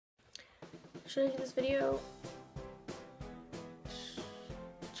Should I do this video?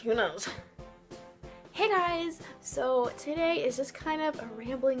 Who knows? Hey guys! So today is just kind of a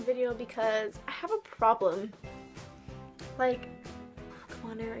rambling video because I have a problem. Like,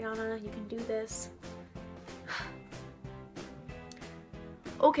 come on Ariana, you can do this.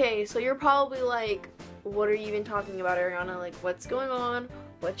 Okay, so you're probably like, what are you even talking about, Ariana? Like, what's going on?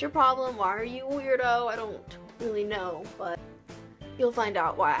 What's your problem? Why are you a weirdo? I don't really know, but you'll find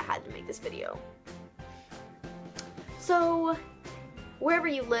out why I had to make this video. So, wherever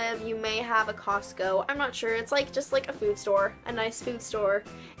you live, you may have a Costco. I'm not sure. It's like just like a food store, a nice food store,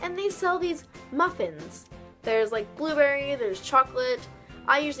 and they sell these muffins. There's like blueberry, there's chocolate.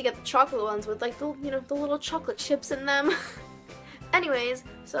 I usually get the chocolate ones with like the, the little chocolate chips in them. Anyways,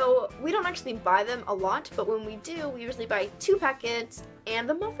 so we don't actually buy them a lot, but when we do, we usually buy 2 packets, and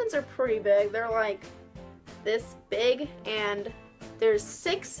the muffins are pretty big. They're like this big, and there's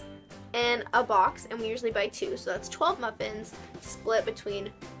 6 in a box, and we usually buy 2, so that's 12 muffins split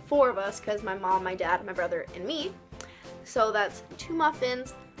between 4 of us, because my mom, my dad, my brother, and me. So that's 2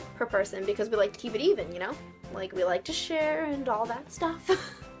 muffins per person, because we like to keep it even, you know? Like, we like to share and all that stuff.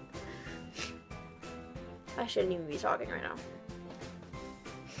 I shouldn't even be talking right now.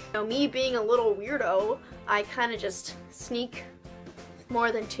 Me being a little weirdo, I kind of just sneak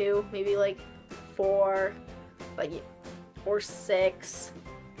more than 2, maybe like 4, or 6.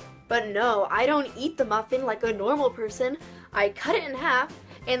 But no, I don't eat the muffin like a normal person. I cut it in half,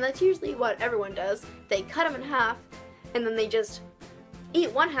 and that's usually what everyone does. They cut them in half, and then they just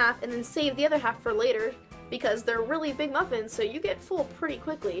eat one half and then save the other half for later because they're really big muffins, so you get full pretty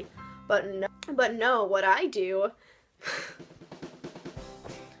quickly. But no, what I do,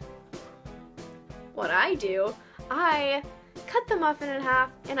 I cut the muffin in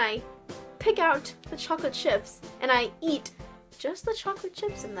half and I pick out the chocolate chips and I eat just the chocolate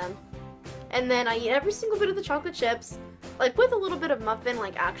chips in them. And then I eat every single bit of the chocolate chips, like with a little bit of muffin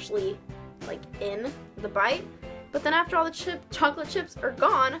like actually like in the bite. But then after all the chocolate chips are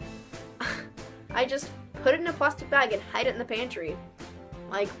gone, I just put it in a plastic bag and hide it in the pantry.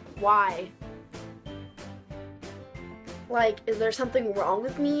 Like, why? Like, is there something wrong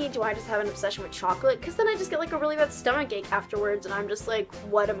with me? Do I just have an obsession with chocolate? Because then I just get like a really bad stomachache afterwards and I'm just like,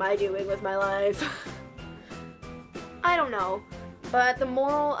 what am I doing with my life? I don't know. But the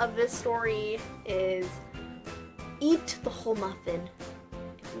moral of this story is eat the whole muffin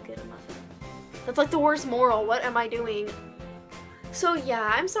if you get a muffin. That's like the worst moral. What am I doing? So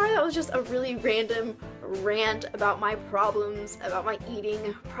yeah, I'm sorry that was just a really random rant about my problems, about my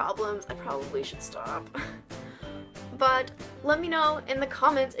eating problems. I probably should stop. But let me know in the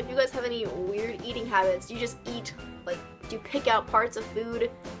comments if you guys have any weird eating habits. Do you just eat, like, do you pick out parts of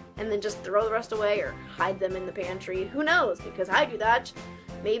food and then just throw the rest away or hide them in the pantry? Who knows? Because I do that.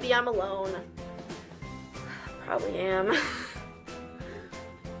 Maybe I'm alone. Probably am.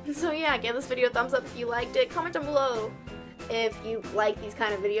 So yeah, give this video a thumbs up if you liked it. Comment down below if you like these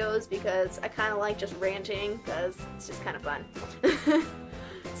kind of videos, because I kind of like just ranting because it's just kind of fun.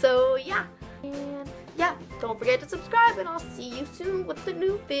 So yeah. And yeah, don't forget to subscribe, and I'll see you soon with the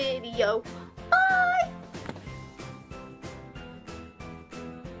new video. Bye!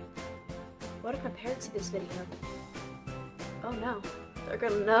 What if my parents see this video? Oh no, they're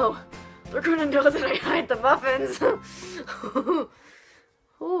gonna know. They're gonna know that I hide the muffins. Ooh.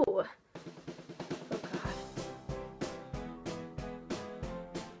 Oh god.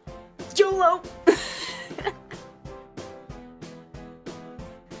 YOLO!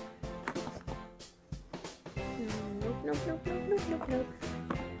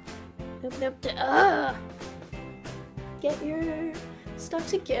 Nope. Get your stuff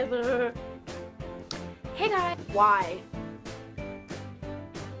together. Hey guys. Why?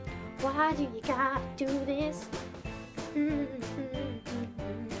 Why do you gotta do this?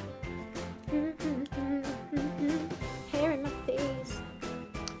 Hair in my face.